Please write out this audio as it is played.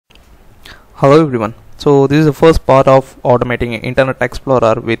Hello everyone. So this is the first part of automating Internet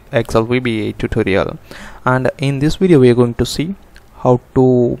Explorer with Excel VBA tutorial, and in this video we are going to see how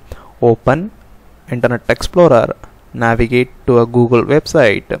to open Internet Explorer, navigate to a Google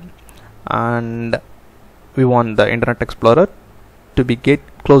website, and we want the Internet Explorer to be get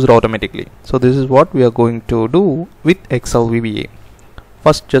closed automatically. So this is what we are going to do with Excel VBA.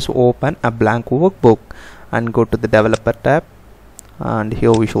 First, just open a blank workbook and go to the developer tab, and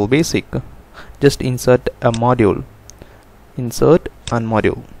here Visual Basic. Just insert a module, insert and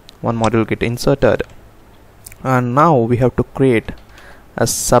module, one module get inserted, and now we have to create a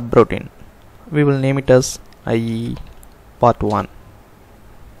subroutine. We will name it as IE part 1,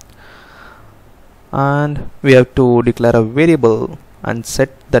 and we have to declare a variable and set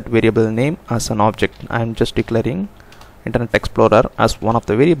that variable name as an object. I am just declaring Internet Explorer as one of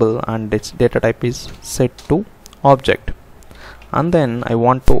the variable, and its data type is set to object. And then I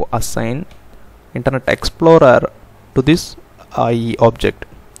want to assign Internet Explorer to this IE object.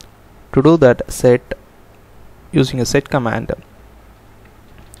 To do that, set using a set command,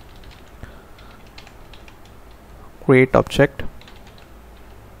 CreateObject,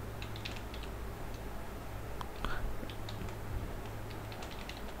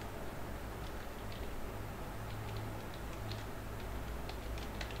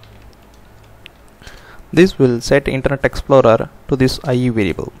 this will set Internet Explorer to this IE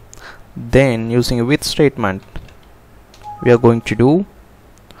variable. Then using a with statement, we are going to do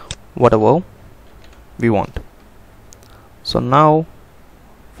whatever we want. So now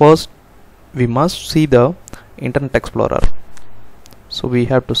first we must see the Internet Explorer, so we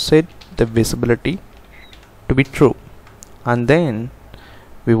have to set the visibility to be true, and then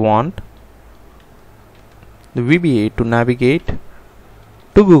we want the VBA to navigate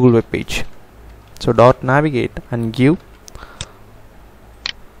to Google web page. So dot navigate and give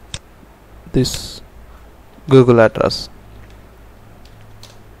this Google address.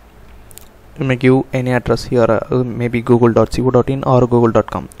 You may give any address here, maybe google.co.in or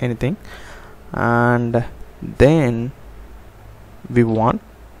google.com, anything. And then we want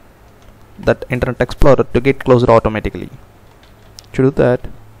that Internet Explorer to get closed automatically. To do that,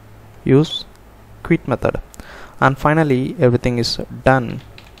 use quit method, and finally everything is done.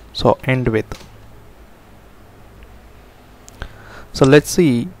 So end with. So let's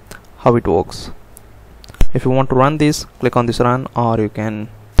see how it works. If you want to run this, click on this run, or you can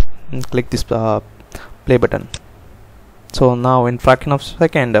click this play button. So now in fraction of a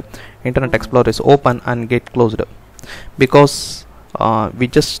second, Internet Explorer is open and get closed, because we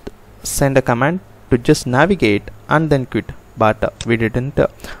just send a command to just navigate and then quit, but we didn't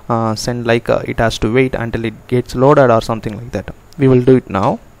send like it has to wait until it gets loaded or something like that. We will do it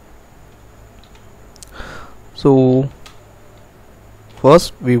now. So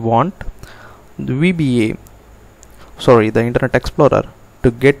first we want the the Internet Explorer to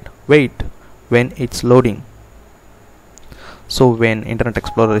get wait when it's loading. So when Internet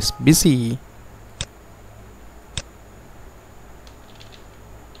Explorer is busy,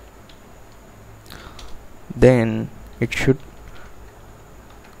 then it should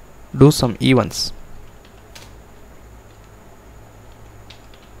do some events,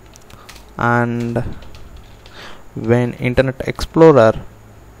 and when Internet Explorer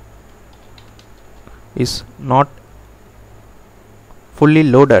is not fully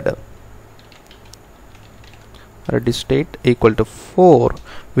loaded, ready state equal to 4,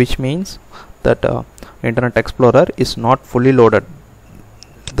 which means that Internet Explorer is not fully loaded.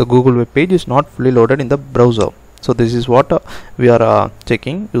 The Google web page is not fully loaded in the browser. So this is what we are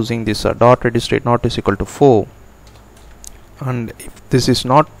checking using this dot ready state not is equal to 4. And if this is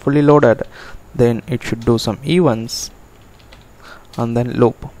not fully loaded, then it should do some events and then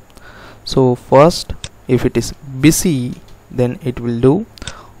loop. So first, if it is busy, then it will do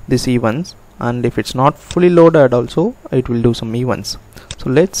these events, and if it's not fully loaded also, it will do some events. So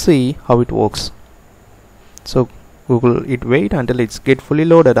let's see how it works. So Google it wait until it's get fully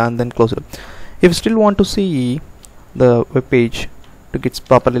loaded and then close it. If you still want to see the web page to get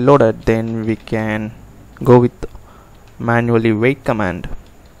properly loaded, then we can go with manually wait command.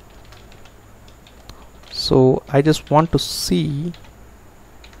 So I just want to see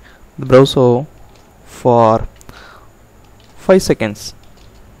the browser for 5 seconds.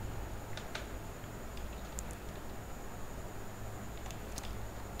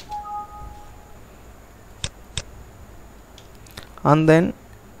 And then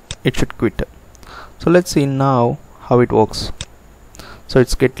it should quit. So let's see now how it works. So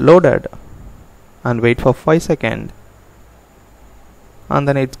it's get loaded and wait for 5 seconds, and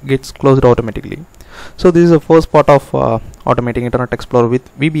then it gets closed automatically. So this is the first part of automating Internet Explorer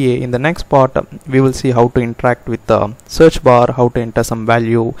with VBA. In the next part, we will see how to interact with the search bar, how to enter some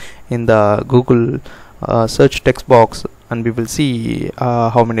value in the Google search text box, and we will see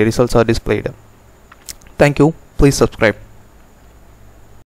how many results are displayed. Thank you. Please subscribe.